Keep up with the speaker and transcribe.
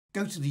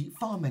go to the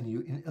File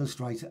menu in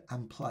Illustrator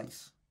and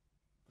Place.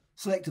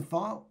 Select a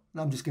file,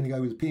 and I'm just going to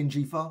go with a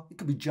PNG file. It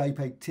could be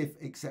JPEG, TIFF,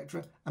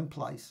 etc. and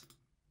Place.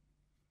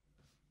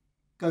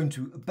 Go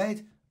into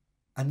Bed,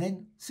 and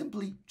then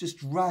simply just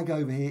drag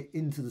over here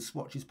into the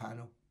Swatches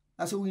panel.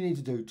 That's all you need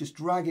to do. Just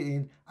drag it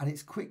in, and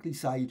it's quickly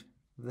saved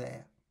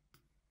there.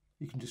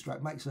 You can just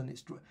drag, make certain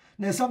it's...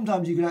 Now,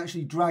 sometimes you can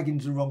actually drag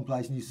into the wrong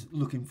place and you're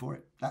looking for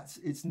it.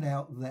 It's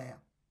now there.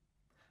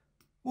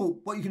 Well,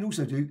 what you can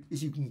also do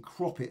is you can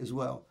crop it as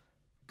well.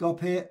 Go up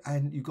here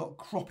and you've got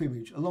crop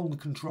image along the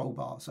control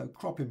bar. So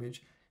crop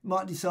image. You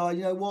might decide,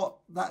 you know what,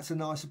 that's a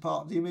nicer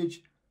part of the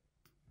image.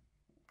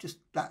 Just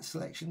that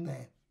selection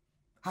there.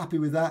 Happy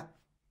with that?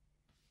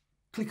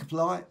 Click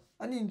apply,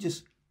 and then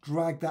just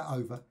drag that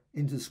over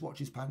into the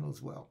Swatches panel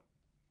as well.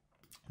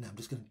 Now I'm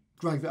just going to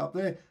drag that up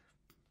there.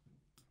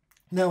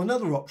 Now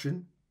another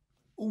option,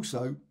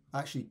 also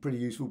actually pretty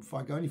useful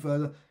before I go any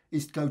further,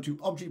 is to go to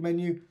Object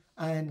menu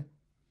and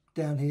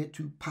down here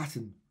to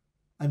Pattern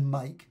and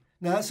Make.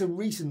 Now that's a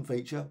recent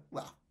feature,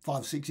 well,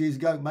 5 or 6 years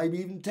ago, maybe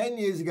even 10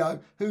 years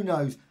ago, who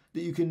knows,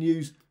 that you can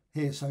use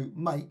here. So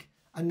Make,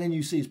 and then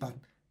you see this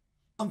pattern.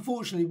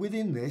 Unfortunately,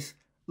 within this,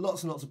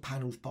 lots and lots of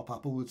panels pop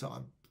up all the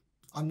time.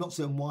 I'm not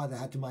certain why they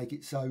had to make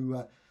it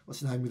so, what's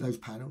the name with those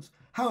panels?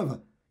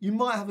 However, you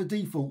might have a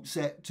default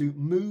set to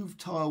Move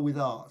Tile with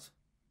Art.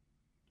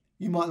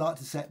 You might like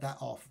to set that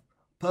off.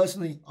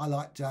 Personally, I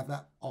like to have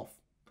that off.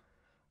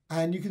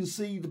 And you can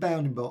see the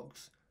bounding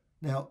box.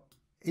 Now,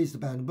 here's the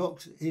bounding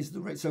box, here's the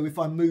red. So if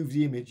I move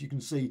the image, you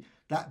can see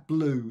that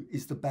blue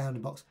is the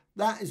bounding box.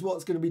 That is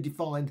what's going to be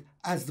defined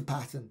as the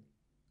pattern.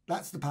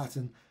 That's the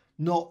pattern,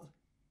 not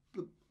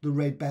the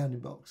red bounding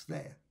box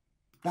there.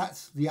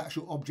 That's the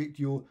actual object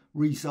you're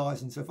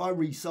resizing. So if I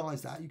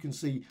resize that, you can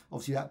see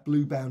obviously that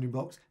blue bounding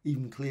box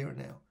even clearer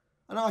now.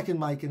 And I can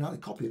make another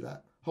copy of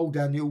that. Hold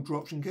down the Alt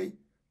Option key,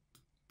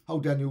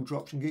 hold down the Alt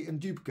Option key and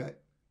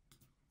duplicate.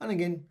 And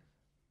again,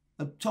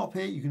 at the top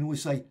here, you can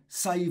always say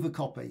save a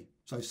copy.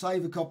 So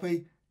save a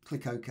copy,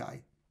 click OK,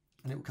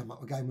 and it will come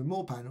up again with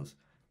more panels.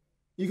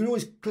 You can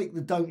always click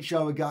the Don't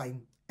Show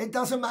Again. It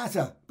doesn't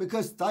matter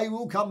because they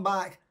will come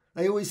back.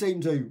 They always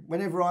seem to.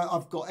 Whenever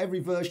I've got every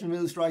version of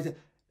Illustrator,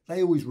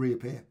 they always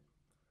reappear.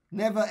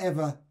 Never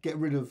ever get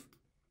rid of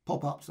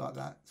pop-ups like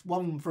that. It's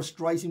one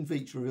frustrating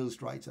feature of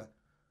Illustrator.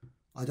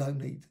 I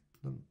don't need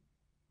them.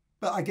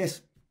 But I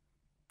guess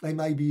they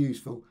may be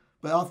useful.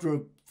 But after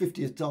a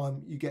 50th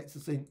time, you get to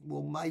think,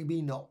 well,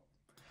 maybe not.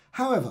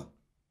 However,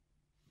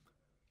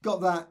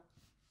 got that,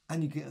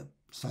 and you can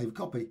save a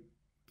copy.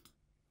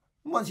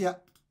 And once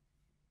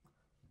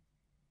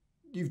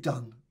you've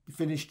done, you've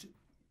finished,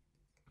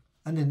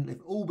 and then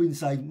they've all been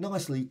saved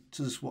nicely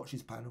to the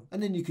Swatches panel,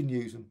 and then you can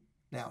use them.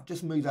 Now,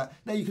 just move that.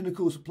 Now you can, of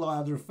course, apply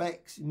other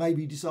effects.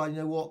 Maybe you decide, you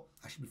know what,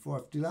 actually, before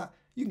I do that,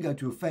 you can go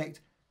to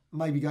Effect,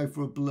 maybe go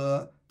for a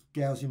blur,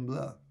 Gaussian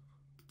blur.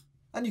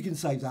 And you can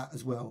save that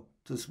as well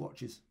to the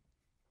Swatches.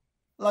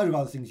 A load of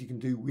other things you can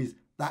do with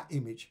that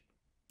image.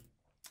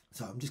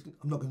 So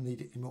I'm not going to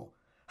need it anymore.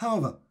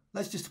 However,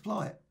 let's just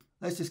apply it.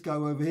 Let's just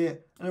go over here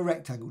and a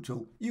rectangle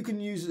tool. You can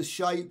use the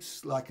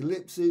shapes like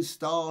ellipses,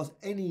 stars,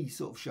 any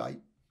sort of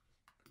shape.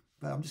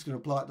 But I'm just going to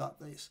apply it like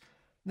this.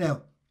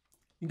 Now,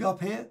 you go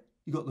up here,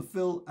 you've got the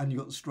fill and you've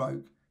got the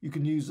stroke. You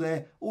can use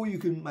there, or you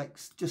can make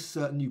just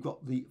certain you've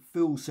got the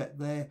fill set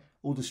there,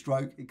 or the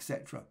stroke,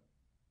 etc.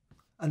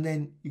 And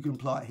then you can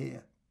apply it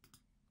here.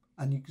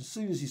 And you can, as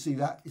soon as you see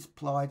that it's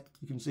applied,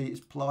 you can see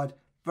it's applied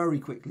very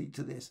quickly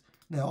to this.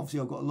 Now, obviously,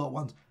 I've got a lot of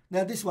ones.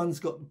 Now, this one's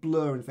got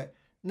blur effect.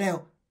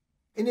 Now,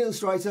 in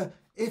Illustrator,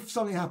 if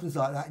something happens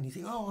like that and you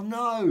think, oh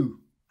no,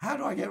 how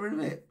do I get rid of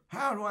it?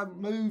 How do I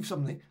move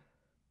something?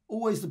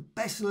 Always the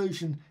best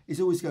solution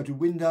is always to go to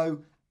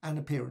Window and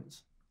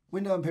Appearance.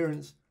 Window and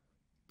Appearance,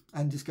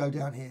 and just go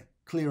down here,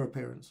 Clear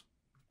Appearance.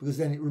 Because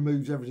then it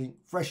removes everything,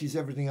 freshens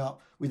everything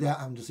up without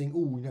having to think,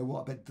 oh, you know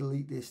what, I better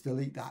delete this,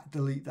 delete that,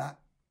 delete that.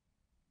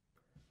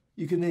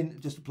 You can then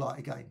just apply it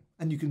again.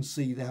 And you can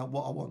see now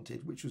what I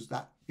wanted, which was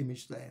that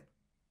image there.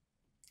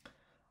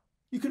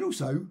 You can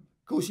also,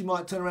 of course, you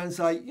might turn around and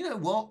say, you know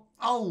what?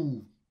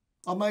 Oh,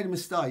 I made a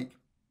mistake.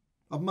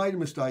 I've made a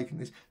mistake in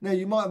this. Now,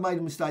 you might have made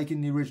a mistake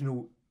in the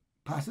original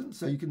pattern,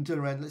 so you can turn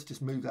around. Let's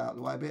just move that out of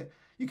the way a bit.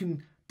 You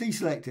can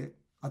deselect it.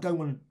 I don't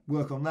want to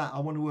work on that. I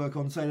want to work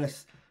on, say,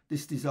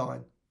 this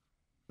design.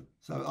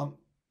 So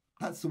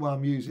that's the one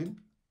I'm using.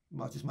 I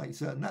might just make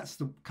certain that's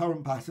the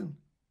current pattern.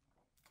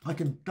 I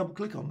can double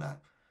click on that.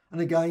 And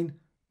again,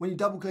 when you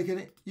double click on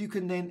it, you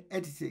can then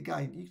edit it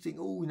again. You think,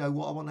 oh, you know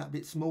what, I want that a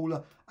bit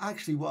smaller.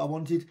 Actually, what I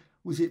wanted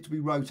was it to be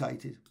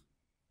rotated,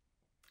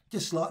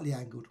 just slightly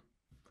angled.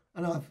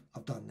 And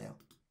I've done now.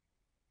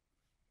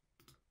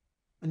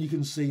 And you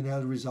can see now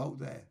the result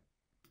there.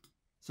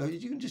 So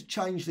you can just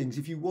change things.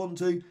 If you want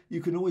to,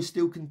 you can always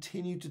still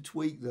continue to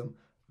tweak them,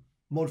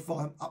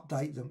 modify them,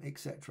 update them,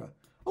 etc.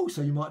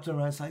 Also, you might turn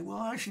around and say,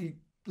 well, actually,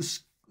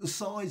 the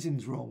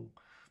sizing's wrong.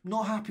 I'm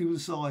not happy with the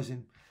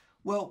sizing.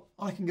 Well,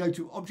 I can go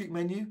to Object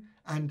menu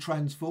and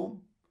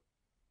Transform.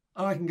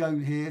 And I can go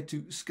here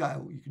to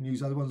Scale. You can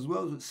use other ones as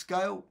well, but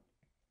Scale.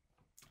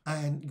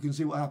 and you can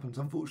see what happens.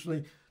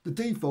 Unfortunately, the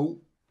default,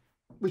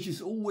 which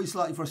is always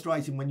slightly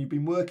frustrating when you've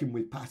been working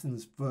with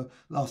patterns for the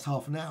last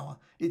half an hour,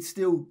 it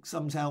still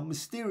somehow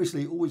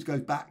mysteriously always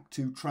goes back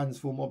to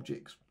transform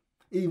objects,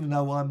 even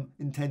though I'm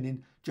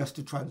intending just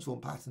to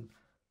transform pattern.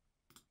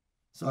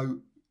 So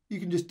you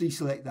can just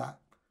deselect that.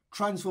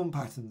 Transform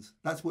patterns,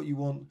 that's what you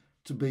want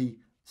to be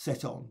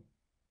set on.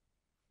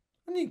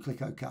 And you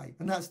click OK,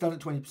 and that's done at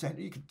 20%.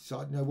 You can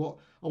decide, you know what,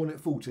 I want it at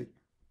 40,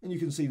 and you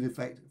can see the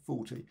effect at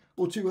 40,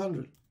 or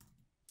 200.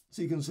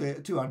 So you can see it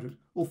at 200,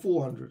 or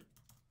 400.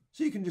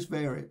 So you can just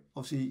vary it,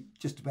 obviously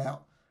just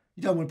about.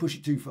 You don't want to push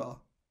it too far,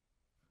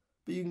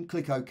 but you can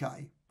click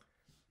OK.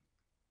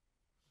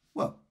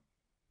 Well,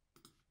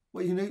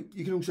 what you can do,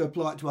 you can also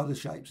apply it to other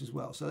shapes as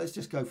well. So let's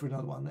just go for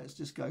another one. Let's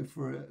just go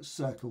for a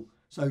circle.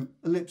 So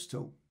ellipse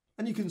tool.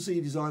 And you can see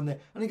your design there.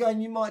 And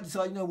again, you might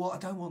decide, you know what, I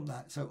don't want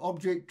that. So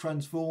object,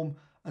 transform,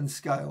 and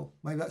scale.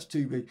 Maybe that's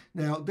too big.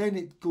 Now, then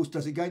it, of course,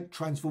 does it again.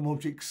 Transform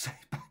object, set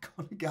back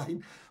on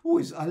again.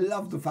 Always, I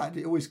love the fact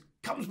it always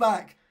comes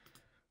back.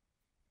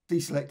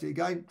 Deselect it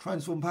again.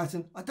 Transform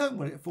pattern. I don't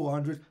want it at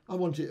 400. I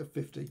want it at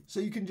 50. So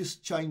you can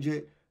just change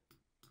it,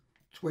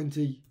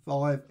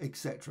 25,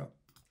 etc.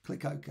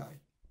 Click OK.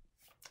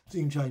 So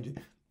you can change it.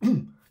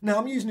 Now,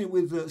 I'm using it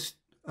with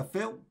a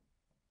fill.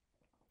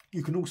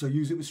 You can also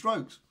use it with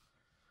strokes.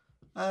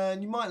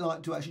 And you might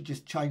like to actually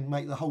just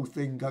make the whole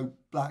thing go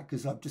black,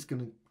 because I'm just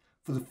going to,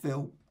 for the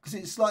fill, because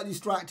it's slightly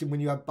distracting when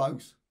you have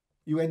both.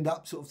 You end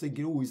up sort of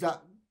thinking, oh, is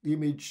that the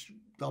image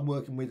that I'm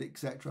working with,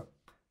 etc.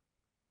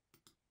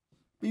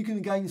 But you can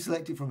again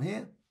select it from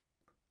here,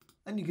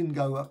 and you can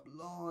go up,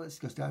 oh, let's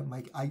go down and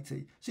make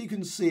 80. So you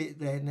can see it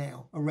there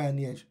now around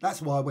the edge.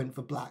 That's why I went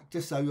for black,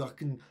 just so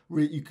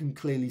you can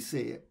clearly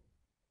see it.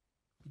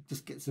 It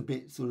just gets a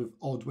bit sort of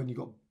odd when you've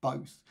got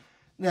both.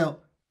 Now,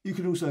 you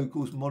can also, of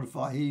course,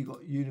 modify here. You've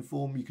got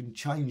uniform. You can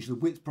change the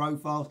width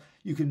profiles.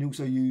 You can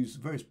also use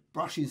various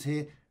brushes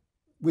here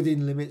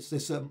within limits.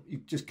 There's some, you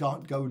just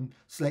can't go and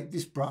select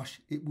this brush.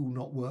 It will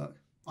not work,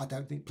 I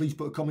don't think. Please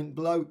put a comment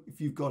below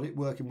if you've got it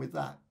working with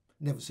that.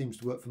 Never seems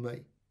to work for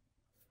me.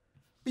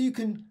 But you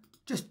can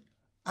just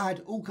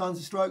add all kinds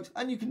of strokes,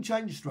 and you can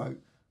change the stroke.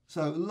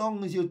 So as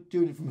long as you're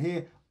doing it from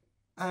here,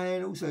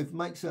 and also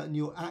make certain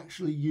you're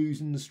actually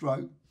using the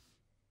stroke.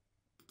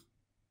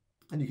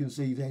 And you can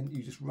see then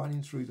you just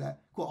running through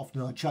that. Quite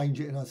often I change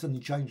it and I suddenly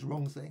change the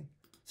wrong thing.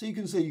 So you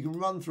can see you can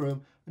run through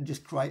them and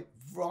just create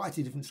a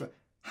variety of different strokes.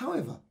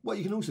 However, what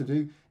you can also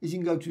do is you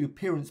can go to the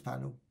Appearance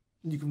panel,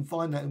 and you can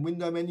find that in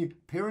Window menu,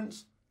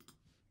 Appearance.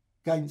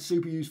 Again,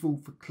 super useful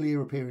for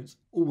clear appearance,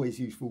 always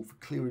useful for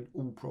clearing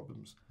all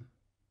problems.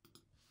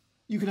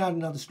 You can add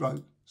another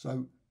stroke,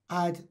 so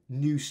add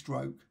new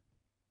stroke.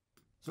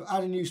 So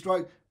add a new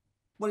stroke,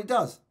 what it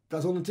does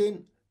on the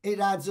tin, it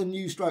adds a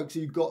new stroke. So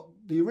you've got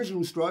the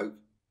original stroke,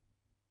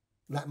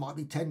 that might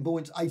be 10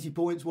 points, 80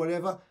 points,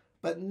 whatever,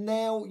 but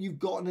now you've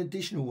got an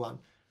additional one.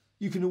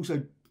 You can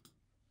also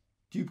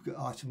duplicate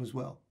item as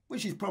well,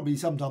 which is probably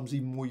sometimes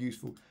even more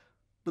useful.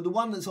 But the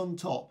one that's on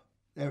top,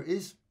 there it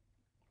is.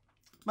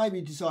 Maybe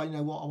you decide, you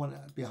know what, I want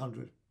it to be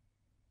 100.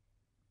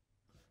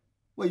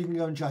 Well, you can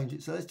go and change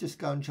it. So let's just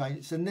go and change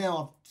it. So now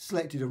I've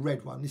selected a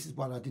red one. This is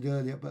one I did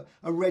earlier, but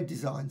a red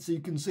design. So you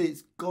can see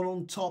it's gone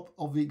on top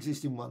of the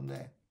existing one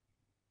there.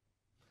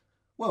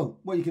 Well,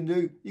 what you can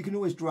do, you can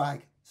always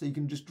drag. So you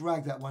can just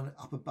drag that one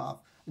up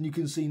above. And you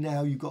can see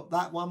now you've got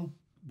that one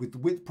with the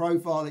width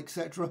profile,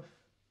 etc.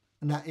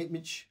 and that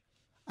image.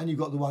 And you've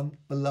got the one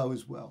below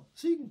as well.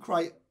 So you can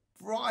create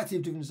a variety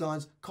of different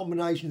designs,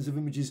 combinations of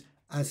images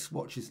as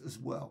swatches as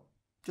well,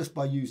 just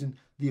by using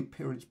the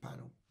Appearance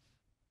panel.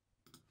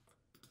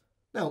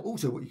 Now,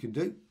 also what you can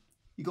do,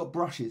 you've got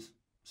brushes.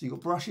 So you've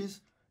got brushes,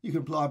 you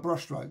can apply a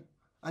brush stroke,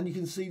 and you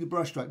can see the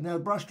brush stroke. Now,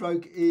 the brush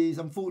stroke is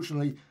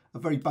unfortunately a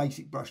very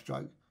basic brush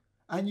stroke,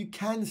 and you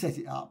can set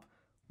it up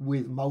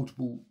with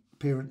multiple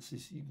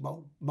appearances,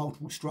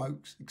 multiple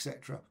strokes,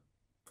 etc.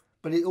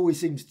 But it always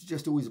seems to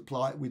just always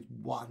apply it with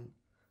one.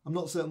 I'm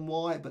not certain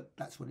why, but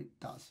that's what it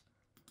does.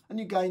 And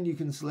again, you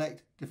can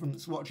select different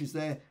swatches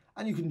there,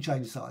 and you can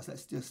change the size.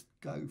 Let's just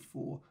go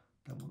for,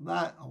 don't want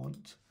that, I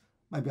want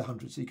maybe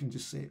 100, so you can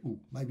just see it. Ooh,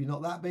 maybe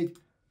not that big.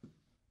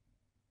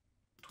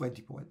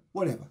 20 point,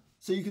 whatever.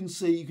 So you can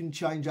see, you can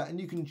change that, and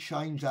you can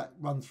change that,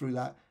 run through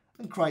that,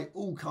 and create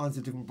all kinds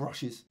of different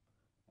brushes.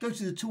 Go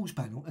to the Tools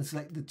panel and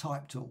select the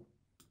Type tool.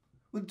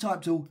 With the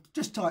Type tool,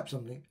 just type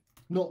something.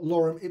 Not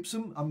lorem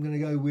ipsum, I'm going to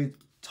go with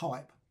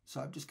type.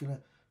 So I'm just going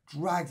to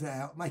drag that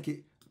out, make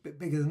it a bit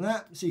bigger than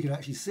that, so you can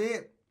actually see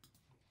it.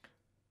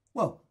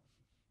 Well,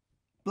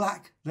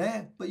 black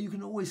there, but you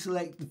can always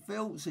select the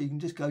fill, so you can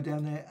just go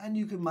down there and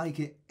you can make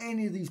it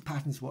any of these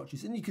pattern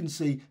swatches, and you can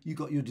see you've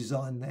got your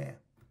design there.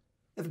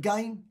 If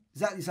again,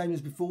 exactly the same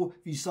as before,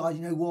 if you decide,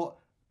 you know what,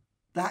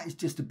 that is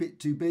just a bit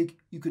too big,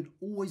 you can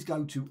always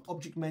go to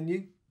Object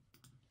menu.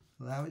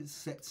 Allow it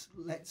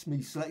lets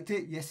me select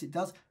it. Yes, it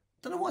does.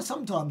 Don't know why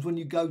sometimes when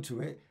you go to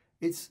it,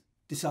 it's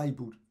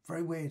disabled.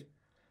 Very weird.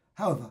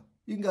 However,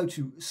 you can go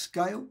to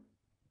Scale,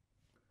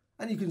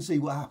 and you can see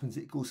what happens.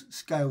 It, of course,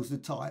 scales the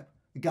type.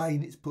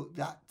 Again, it's put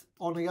that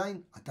on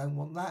again. I don't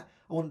want that.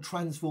 I want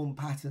transform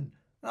pattern.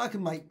 And I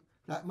can make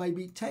that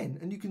maybe 10.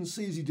 And you can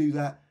see as you do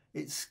that,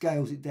 it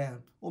scales it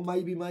down. Or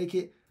maybe make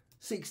it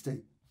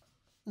 60.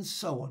 And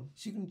so on.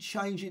 So you can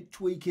change it,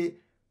 tweak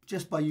it,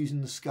 just by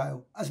using the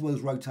scale, as well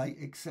as rotate,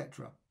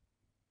 etc.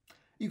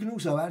 You can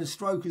also add a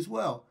stroke as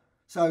well.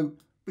 So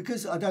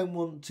because I don't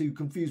want to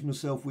confuse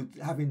myself with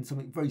having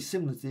something very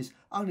similar to this,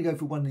 I'm going to go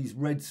for one of these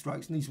red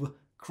strokes, and these were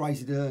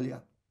created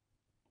earlier.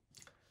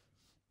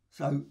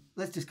 So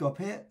let's just go up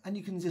here, and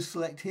you can just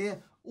select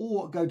here,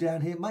 or go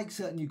down here, make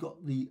certain you've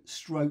got the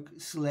stroke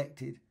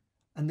selected,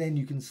 and then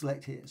you can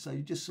select here. So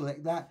you just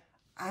select that,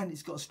 and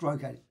it's got a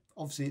stroke added.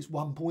 Obviously it's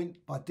 1 point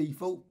by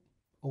default,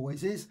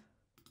 always is.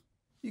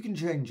 You can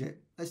change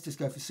it. Let's just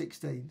go for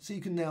 16, so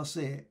you can now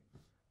see it.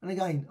 And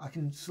again, I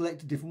can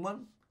select a different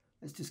one.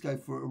 Let's just go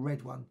for a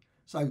red one.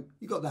 So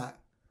you got that.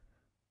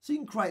 So you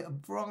can create a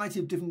variety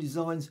of different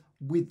designs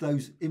with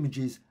those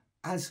images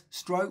as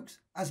strokes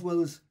as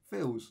well as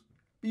fills.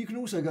 But you can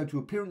also go to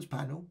Appearance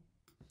panel.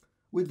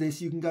 With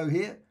this, you can go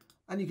here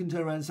and you can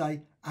turn around and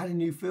say add a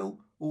new fill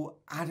or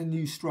add a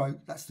new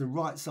stroke. That's the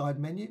right side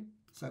menu.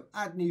 So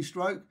add new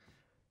stroke.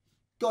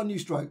 Got a new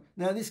stroke.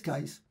 Now in this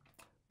case,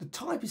 the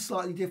type is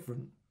slightly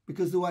different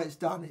because the way it's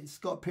done, it's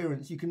got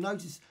appearance. You can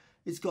notice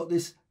it's got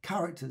this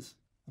characters,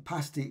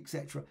 opacity,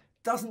 etc.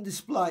 Doesn't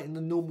display it in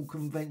the normal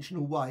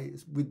conventional way.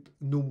 It's with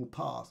normal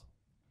path.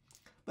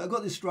 But I've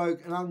got this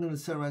stroke and I'm going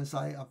to turn around and say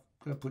I'm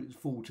going to put it to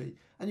 40.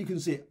 And you can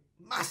see it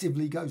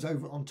massively goes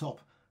over on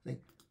top.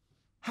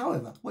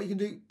 However, what you can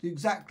do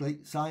exactly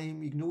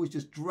same. You can always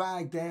just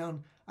drag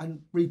down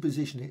and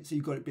reposition it. So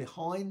you've got it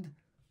behind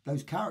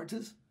those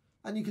characters.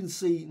 And you can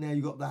see now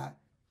you've got that.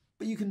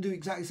 But you can do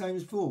exactly the same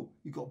as before.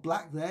 You've got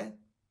black there.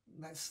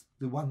 That's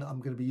the one that I'm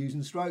going to be using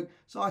the stroke.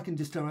 So I can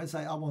just turn around and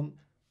say I want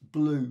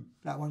blue,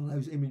 that one of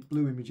those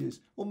blue images,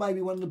 or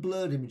maybe one of the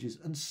blurred images,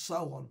 and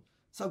so on.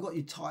 So I've got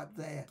your type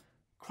there.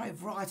 Create a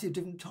variety of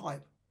different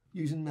type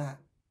using that.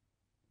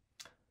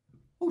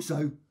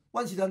 Also,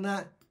 once you've done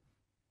that,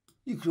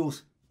 you of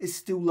course, it's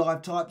still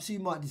live type, so you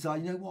might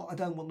decide, you know what, I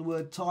don't want the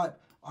word type.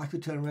 I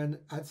could turn around and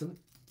add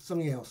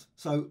something else.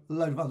 So a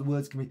load of other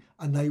words can be,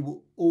 and they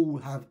will all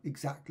have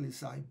exactly the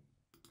same.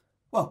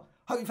 Well,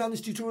 hope you found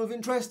this tutorial of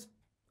interest.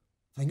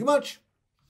 Thank you much.